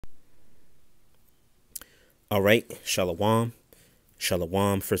All right, Shalom.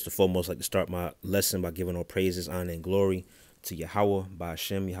 Shalom. First and foremost, I'd like to start my lesson by giving all praises, honor, and glory to Yahweh, by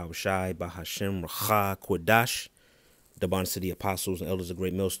Hashem, Yahweh Shai, by Hashem, Racha, Kodash, the bonds to the apostles and elders of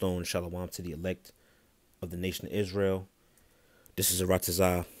Great Millstone, Shalom to the elect of the nation of Israel. This is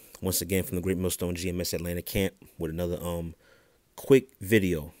Aratazah, once again from the Great Millstone GMS Atlanta camp with another quick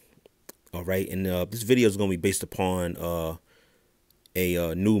video. All right, and this video is going to be based upon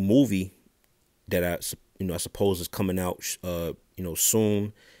a new movie that I suppose is coming out soon. And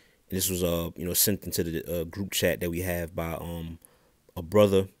this was sent into the group chat that we have by a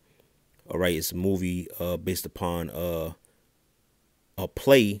brother. All right, it's a movie based upon a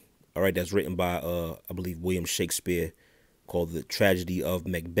play, all right, that's written by I believe William Shakespeare, called The Tragedy of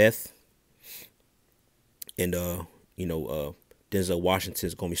Macbeth. And Denzel Washington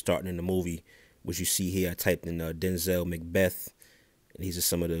is going to be starting in the movie, which you see here. I typed in Denzel Macbeth, and these are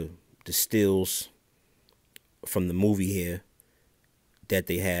some of the stills from the movie here that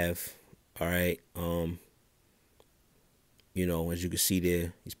they have. All right, as you can see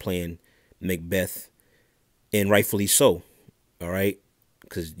there, he's playing Macbeth, and rightfully so. All right,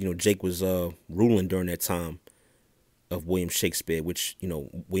 because Jake was ruling during that time of William Shakespeare, which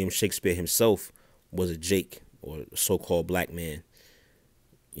William Shakespeare himself was a Jake, or a so-called black man.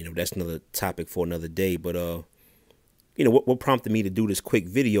 That's another topic for another day. But what prompted me to do this quick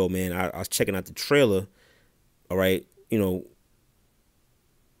video, man? I was checking out the trailer. All right,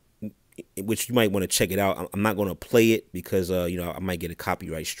 which you might want to check it out. I'm not going to play it because I might get a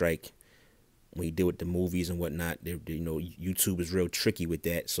copyright strike when you deal with the movies and whatnot. YouTube is real tricky with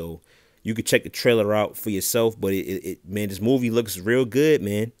that. So you can check the trailer out for yourself. But man, this movie looks real good,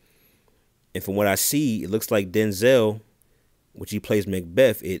 man. And from what I see, it looks like Denzel, which he plays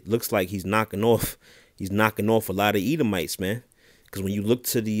Macbeth, it looks like he's knocking off a lot of Edomites, man. Because when you look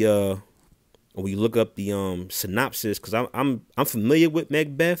to the when you look up the synopsis, because I'm familiar with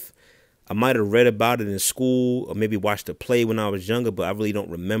Macbeth. I might have read about it in school or maybe watched a play when I was younger, but I really don't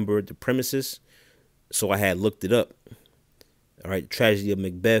remember the premises. So I had looked it up. All right, Tragedy of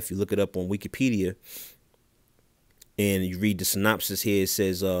Macbeth. You look it up on Wikipedia, and you read the synopsis here. It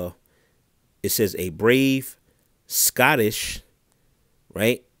says a brave Scottish,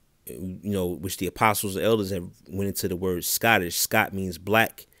 right? Which the apostles and elders have went into the word Scottish. Scot means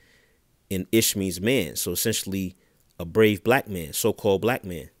black, and Ish means man. So essentially, a brave black man, so-called black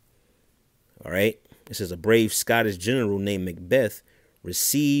man. All right. It says a brave Scottish general named Macbeth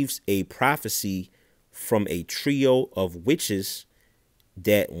receives a prophecy from a trio of witches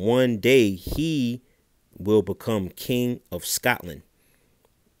that one day he will become king of Scotland.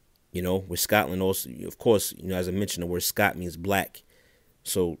 With Scotland also, of course, as I mentioned, the word Scot means black.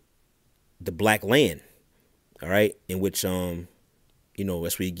 So the black land. All right. In which, that's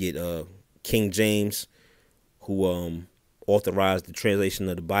where you get King James, who authorized the translation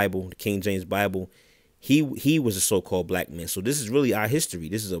of the Bible, the King James Bible. He was a so-called black man. So this is really our history.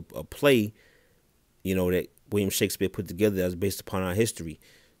 This is a play, that William Shakespeare put together that was based upon our history.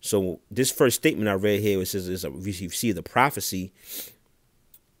 So this first statement I read here, it says, you see the prophecy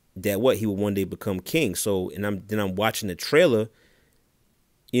that he will one day become king. So, and I'm watching the trailer,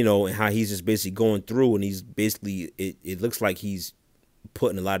 and how he's just basically going through, and he's basically, it looks like he's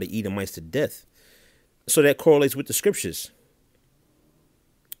putting a lot of Edomites to death. So that correlates with the scriptures.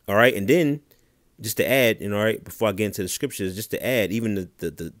 All right. And then just to add, all right, before I get into the scriptures, just to add, even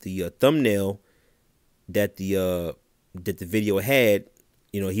the thumbnail that the video had,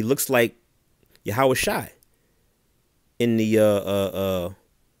 he looks like Yahweh Shai in the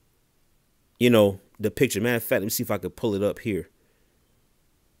the picture. Matter of fact, let me see if I could pull it up here.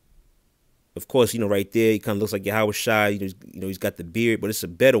 Of course, right there, he kind of looks like Yahweh Shai. He's got the beard, but it's a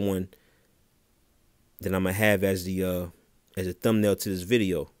better one than I'm gonna have as a thumbnail to this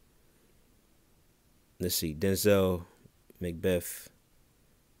video. Let's see, Denzel Macbeth.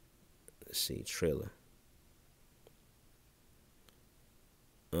 Let's see, trailer.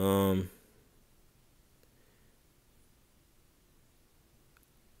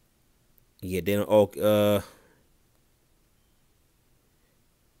 Yeah, they don't.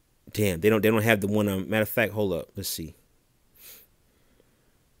 Damn, they don't have the one. Matter of fact, hold up. Let's see.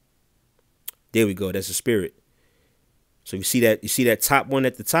 There we go. That's the spirit. So you see that top one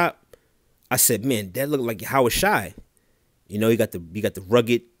at the top. I said, man, that looked like Howard Shai. You got the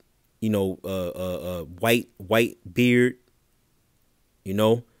rugged, white beard.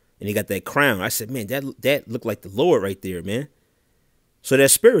 And he got that crown. I said, man, that looked like the Lord right there, man. So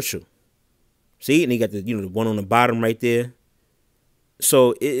that's spiritual. See, and he got the the one on the bottom right there.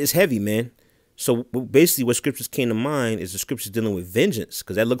 So it's heavy, man. So basically, what scriptures came to mind is the scriptures dealing with vengeance,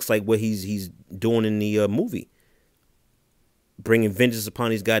 because that looks like what he's doing in the movie, bringing vengeance upon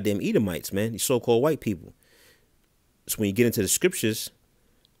these goddamn Edomites, man, these so-called white people. So when you get into the scriptures,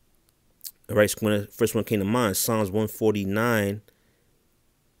 all right, so when the first one came to mind, Psalms 149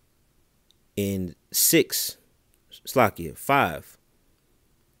 and 6, Slakia 5.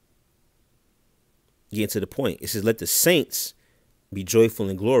 Getting to the point, it says, "Let the saints be joyful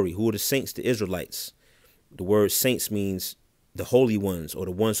in glory." Who are the saints? The Israelites. The word saints means the holy ones, or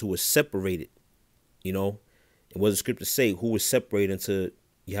the ones who were separated, you know. And what does the scripture say? Who was separated into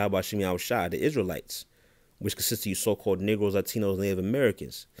Yahweh Hashem Yahushua? The Israelites, which consists of you so-called Negroes, Latinos, Native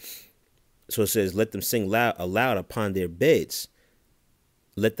Americans. So it says, "Let them sing aloud upon their beds.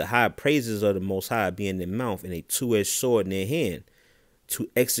 Let the high praises of the Most High be in their mouth, and a two-edged sword in their hand,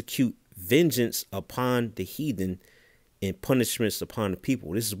 to execute vengeance upon the heathen and punishments upon the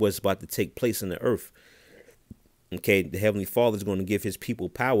people." This is what's about to take place in the earth. Okay, the Heavenly Father is going to give his people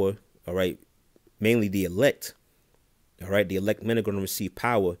power, all right, mainly the elect. All right, the elect men are going to receive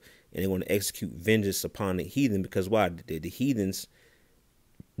power, and they're going to execute vengeance upon the heathen, because why? The heathens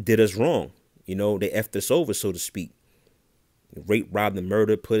did us wrong. You know, they effed us over, so to speak. Rape, robbed, and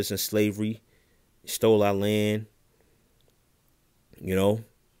murdered, put us in slavery, stole our land. You know,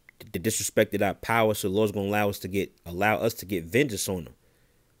 they disrespected our power, so the Lord's going to allow us to get vengeance on them.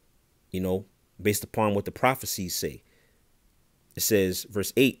 You know, based upon what the prophecies say. It says,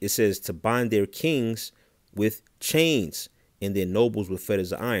 verse 8, it says, "To bind their kings with chains and their nobles with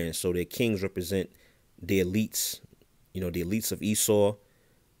fetters of iron." So their kings represent the elites, you know, the elites of Esau,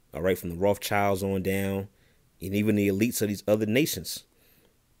 all right, from the Rothschilds on down, and even the elites of these other nations.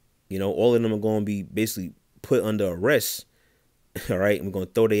 You know, all of them are going to be basically put under arrest, all right, and we're going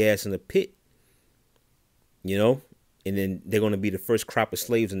to throw their ass in the pit, you know, and then they're going to be the first crop of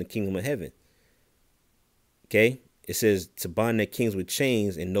slaves in the kingdom of heaven. Okay, it says, "To bind their kings with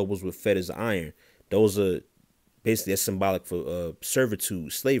chains and nobles with fetters of iron." Those are basically, that's symbolic for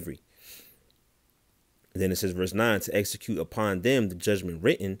servitude, slavery. And then it says, verse 9, "To execute upon them the judgment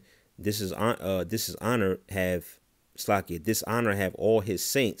written. This is honor have Slakia. This honor have all his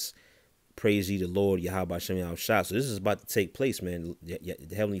saints. Praise ye the Lord Yahweh Hashem Yahushua." So this is about to take place, man. The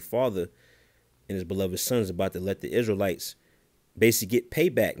Heavenly Father and his beloved Son is about to let the Israelites basically get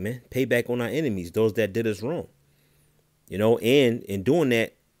payback, man. Payback on our enemies, those that did us wrong. You know, and in doing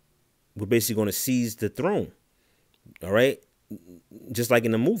that, we're basically going to seize the throne. All right. Just like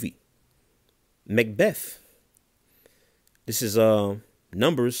in the movie Macbeth. This is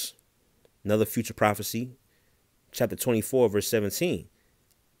Numbers, another future prophecy, chapter 24, verse 17.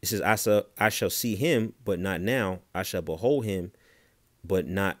 It says, I shall see him, but not now. I shall behold him, but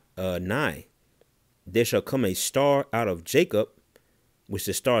not nigh. There shall come a star out of Jacob, which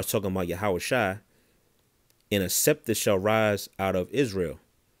the star is talking about Yahweh Shai, and a scepter shall rise out of Israel,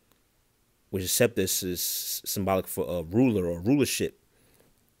 which is scepter is symbolic for a ruler or rulership.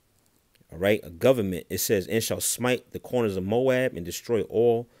 All right, a government. It says, "And shall smite the corners of Moab and destroy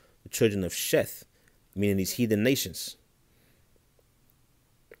all the children of Sheth," meaning these heathen nations.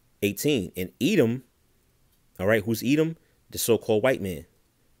 18, "And Edom," all right, who's Edom? The so-called white man.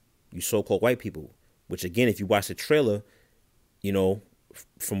 You so-called white people. Which again, if you watch the trailer, you know,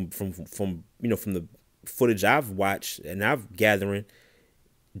 from the footage I've watched and I've gathering,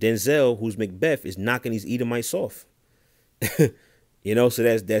 Denzel, who's Macbeth, is knocking these Edomites off. You know, so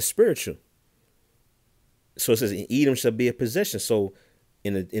that's spiritual. So it says, "And Edom shall be a possession." So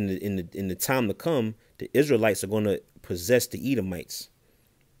in the time to come, the Israelites are going to possess the Edomites.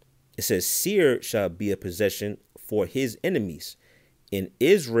 It says, "Seir shall be a possession for his enemies, and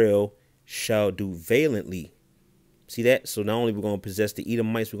Israel shall do valiantly." See that? So not only we're going to possess the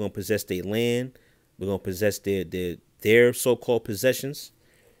Edomites, we're going to possess their land, we're going to possess their so-called possessions.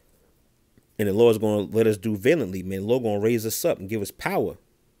 And the Lord's going to let us do valiantly, man. The Lord going to raise us up and give us power.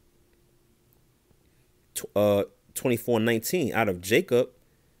 24:19, "Out of Jacob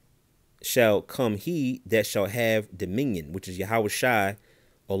shall come he that shall have dominion," which is Yahweh Shai,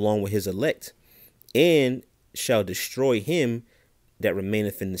 along with his elect, "and shall destroy him that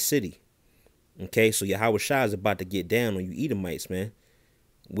remaineth in the city." Okay, so Yahweh Shai is about to get down on you Edomites, man,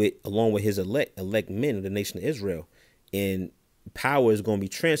 along with his elect men of the nation of Israel. And power is going to be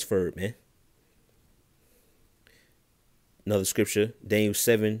transferred, man. Another scripture, Daniel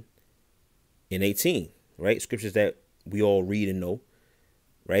 7:18, right? Scriptures that we all read and know,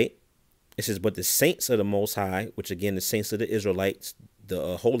 right? It says, "But the saints of the Most High," which again, the saints of the Israelites,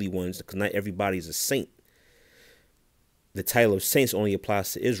 the holy ones, because not everybody is a saint. The title of saints only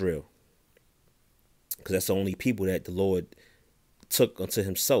applies to Israel, because that's the only people that the Lord took unto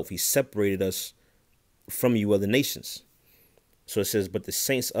himself. He separated us from you other nations. So it says, but the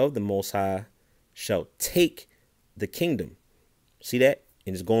saints of the Most High shall take the kingdom. See that?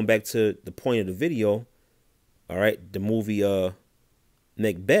 And it's going back to the point of the video. All right. The movie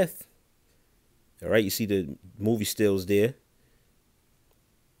Macbeth. All right. You see the movie stills there.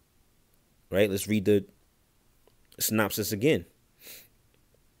 Right. Let's read the synopsis again.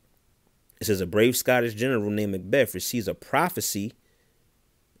 It says a brave Scottish general named Macbeth receives a prophecy,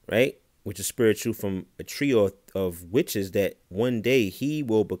 right, which is spiritual, from a trio of witches that one day he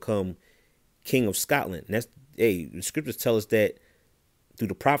will become king of Scotland. And that's, hey, the scriptures tell us that through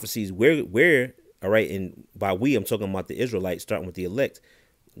the prophecies, we're all right, and by we, I'm talking about the Israelites, starting with the elect,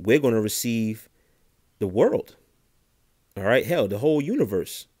 we're going to receive the world. All right, hell, the whole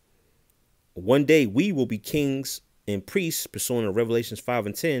universe. One day we will be kings and priests, pursuing the Revelations 5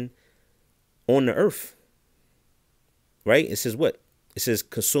 and 10 on the earth. Right? It says what? It says,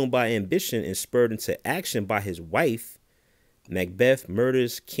 consumed by ambition and spurred into action by his wife, Macbeth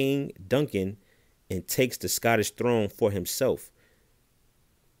murders King Duncan and takes the Scottish throne for himself.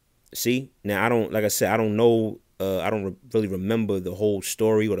 See, now I don't, like I said, I don't know, I don't really remember the whole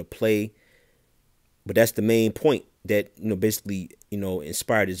story or the play, but that's the main point that, you know, basically, you know,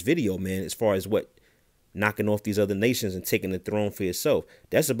 inspired this video, man, as far as what, knocking off these other nations and taking the throne for yourself.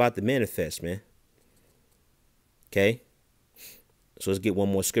 That's about to manifest, man. Okay. So let's get one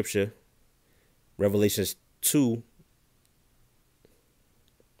more scripture. Revelations 2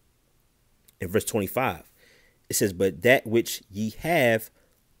 and verse 25. It says, but that which ye have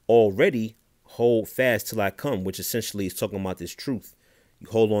already hold fast till I come, which essentially is talking about this truth. You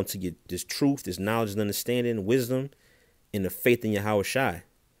hold on to this truth, this knowledge and understanding, wisdom, and the faith in Yahweh Shai.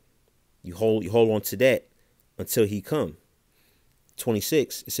 You hold on to that until he come.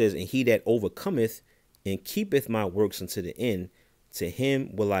 26, it says, and he that overcometh and keepeth my works unto the end, to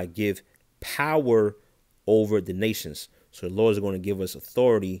him will I give power over the nations. So the Lord is going to give us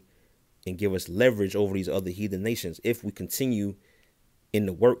authority and give us leverage over these other heathen nations if we continue in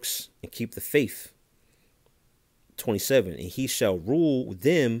the works and keep the faith. 27, and he shall rule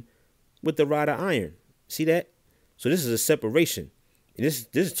them with the rod of iron. See that? So this is a separation. And this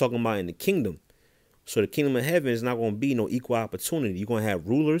is talking about in the kingdom. So the kingdom of heaven is not going to be no equal opportunity. You're going to have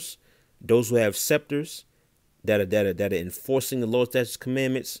rulers, those who have scepters that are enforcing the Lord's statutes,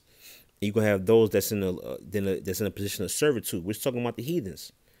 commandments. And you're going to have those that's in a position of servitude. We're talking about the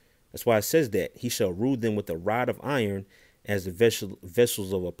heathens. That's why it says that he shall rule them with a rod of iron, as the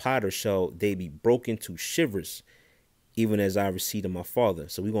vessels of a potter shall they be broken to shivers, even as I received of my father.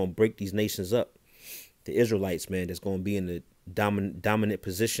 So we're going to break these nations up. The Israelites, man, that's going to be in the dominant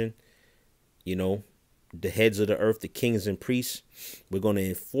position, you know, the heads of the earth, the kings and priests. We're going to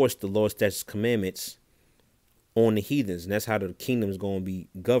enforce the Lord's statutes, commandments on the heathens. And that's how the kingdom is going to be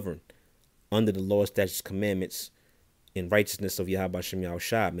governed, under the Lord's statutes, commandments, in righteousness of Yahweh Hashem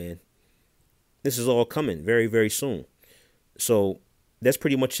Yahushua, man. This is all coming very, very soon. So that's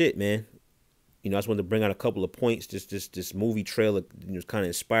pretty much it, man. You know, I just wanted to bring out a couple of points. This movie trailer, you know, kind of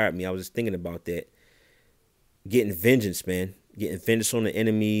inspired me. I was just thinking about that. Getting vengeance, man. Getting vengeance on the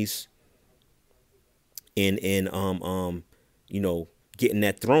enemies. And you know, getting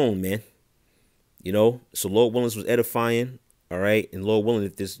that throne, man. You know, so Lord willing, was edifying. All right. And Lord willing,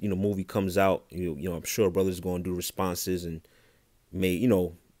 if this, you know, movie comes out, you know, I'm sure brothers are going to do responses and may, you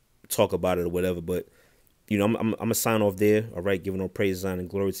know, talk about it or whatever. But, you know, I'm going to sign off there. All right. Giving all praise, honor, and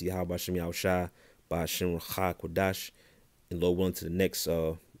glory to Yahweh Hashem Yahushua, by Hashem Rachah Kodash. And Lord willing, to the next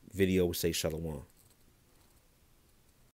video, we say Shalom.